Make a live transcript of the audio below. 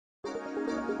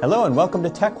Hello and welcome to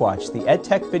TechWatch, the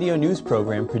EdTech video news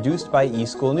program produced by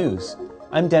eSchoolnews.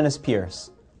 I'm Dennis Pierce.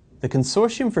 The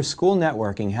Consortium for School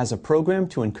Networking has a program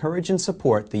to encourage and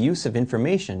support the use of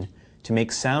information to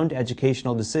make sound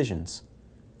educational decisions.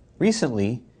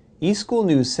 Recently,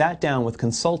 eSchoolnews sat down with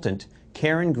consultant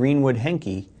Karen Greenwood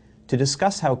Henke to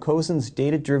discuss how COSN's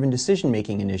data-driven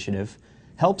decision-making initiative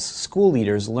helps school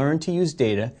leaders learn to use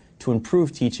data to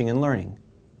improve teaching and learning.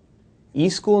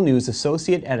 eSchoolnews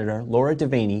Associate Editor Laura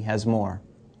Devaney has more.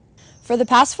 For the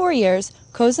past 4 years,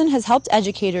 COSN has helped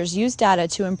educators use data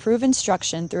to improve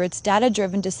instruction through its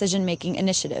data-driven decision-making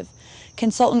initiative.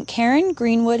 Consultant Karen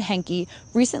Greenwood Henke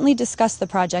recently discussed the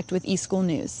project with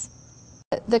eSchoolnews.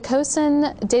 The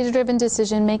COSN Data-Driven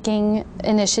Decision-Making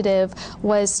Initiative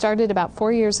was started about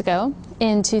 4 years ago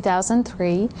in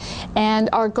 2003, and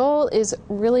our goal is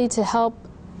really to help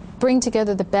bring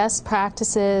together the best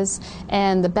practices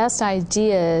and the best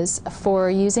ideas for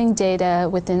using data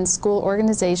within school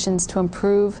organizations to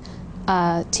improve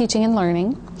teaching and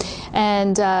learning,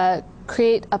 and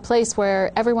create a place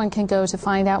where everyone can go to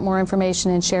find out more information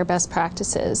and share best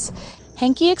practices.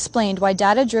 Henke explained why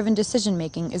data-driven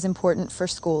decision-making is important for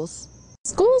schools.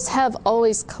 Schools have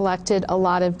always collected a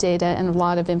lot of data and a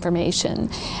lot of information.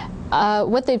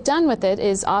 What they've done with it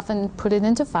is often put it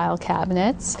into file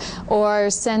cabinets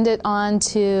or send it on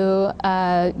to,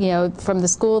 from the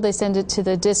school they send it to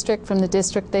the district, from the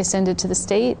district they send it to the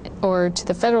state or to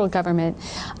the federal government.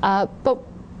 But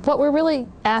what we're really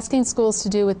asking schools to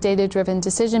do with data-driven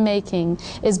decision-making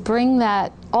is bring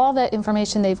all that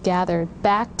information they've gathered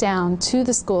back down to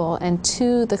the school and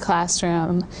to the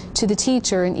classroom, to the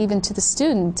teacher and even to the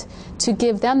student, to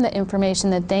give them the information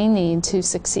that they need to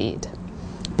succeed.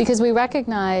 Because we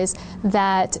recognize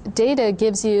that data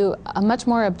gives you a much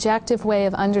more objective way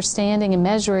of understanding and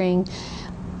measuring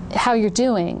how you're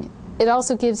doing. It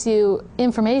also gives you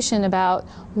information about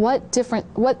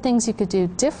what things you could do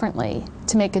differently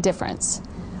to make a difference.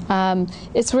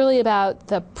 It's really about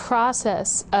the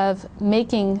process of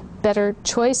making better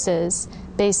choices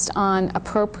based on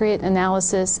appropriate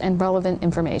analysis and relevant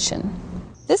information.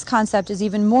 This concept is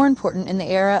even more important in the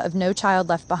era of No Child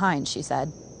Left Behind, she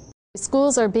said.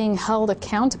 Schools are being held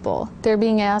accountable. They're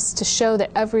being asked to show that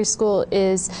every school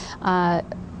is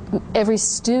every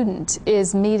student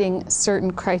is meeting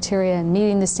certain criteria and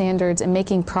meeting the standards and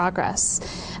making progress.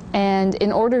 And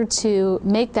in order to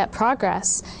make that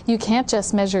progress, you can't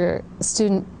just measure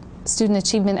student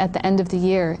achievement at the end of the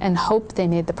year and hope they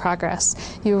made the progress.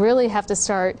 You really have to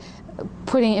start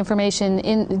putting information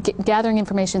in, gathering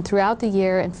information throughout the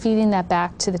year and feeding that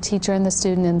back to the teacher and the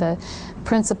student and the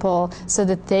principal so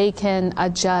that they can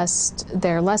adjust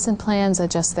their lesson plans,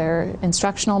 adjust their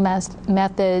instructional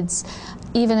methods,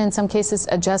 even in some cases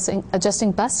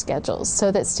adjusting bus schedules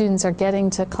so that students are getting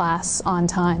to class on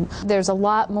time. There's a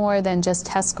lot more than just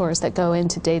test scores that go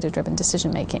into data-driven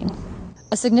decision-making.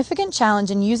 A significant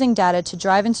challenge in using data to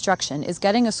drive instruction is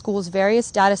getting a school's various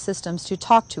data systems to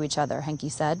talk to each other, Henke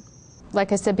said.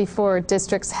 Like I said before,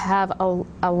 districts have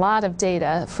a lot of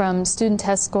data, from student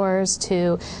test scores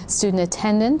to student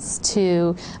attendance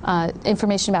to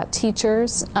information about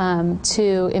teachers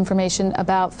to information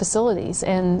about facilities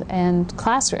and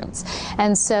classrooms.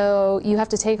 And so you have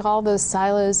to take all those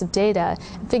silos of data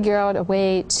and figure out a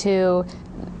way to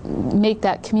make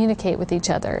that communicate with each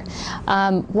other.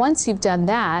 Once you've done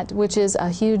that, which is a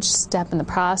huge step in the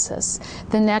process,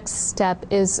 the next step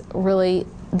is really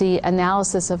the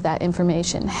analysis of that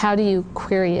information. How do you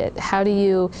query it? How do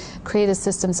you create a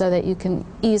system so that you can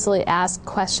easily ask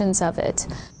questions of it?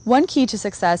 One key to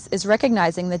success is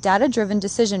recognizing that data-driven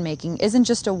decision-making isn't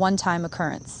just a one-time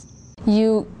occurrence.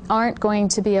 You aren't going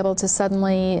to be able to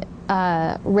suddenly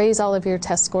raise all of your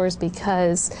test scores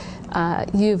because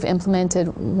you've implemented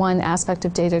one aspect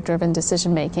of data-driven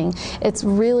decision-making. It's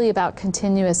really about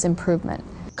continuous improvement.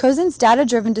 COSN's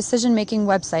data-driven decision-making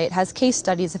website has case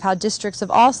studies of how districts of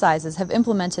all sizes have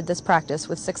implemented this practice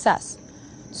with success.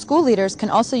 School leaders can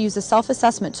also use a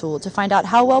self-assessment tool to find out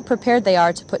how well prepared they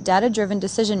are to put data-driven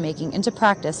decision-making into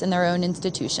practice in their own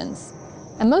institutions.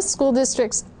 And most school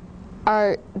districts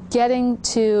are getting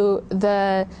to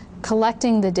the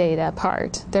collecting the data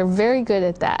part. They're very good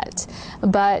at that.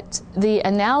 But the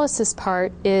analysis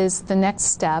part is the next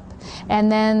step,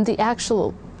 and then the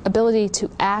actual ability to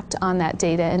act on that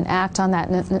data and act on that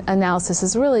analysis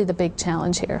is really the big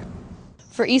challenge here.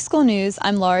 For eSchoolnews,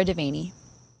 I'm Laura Devaney.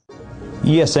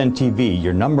 eSN TV,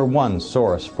 your #1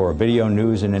 source for video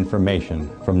news and information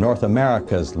from North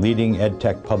America's leading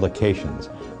EdTech publications,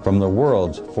 from the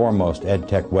world's foremost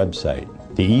EdTech website,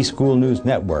 the eSchoolnews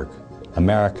Network,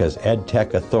 America's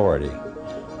EdTech authority.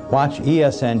 Watch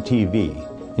eSN TV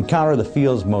Encounter the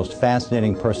field's most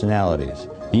fascinating personalities,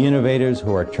 the innovators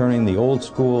who are turning the old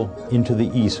school into the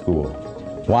e-school.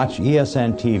 Watch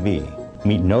eSN TV.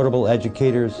 Meet notable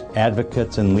educators,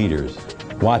 advocates, and leaders.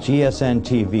 Watch eSN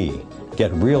TV.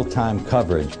 Get real-time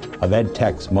coverage of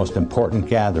EdTech's most important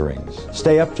gatherings.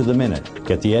 Stay up to the minute.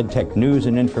 Get the EdTech news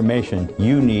and information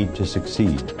you need to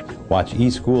succeed. Watch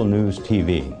eSchool News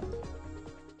TV.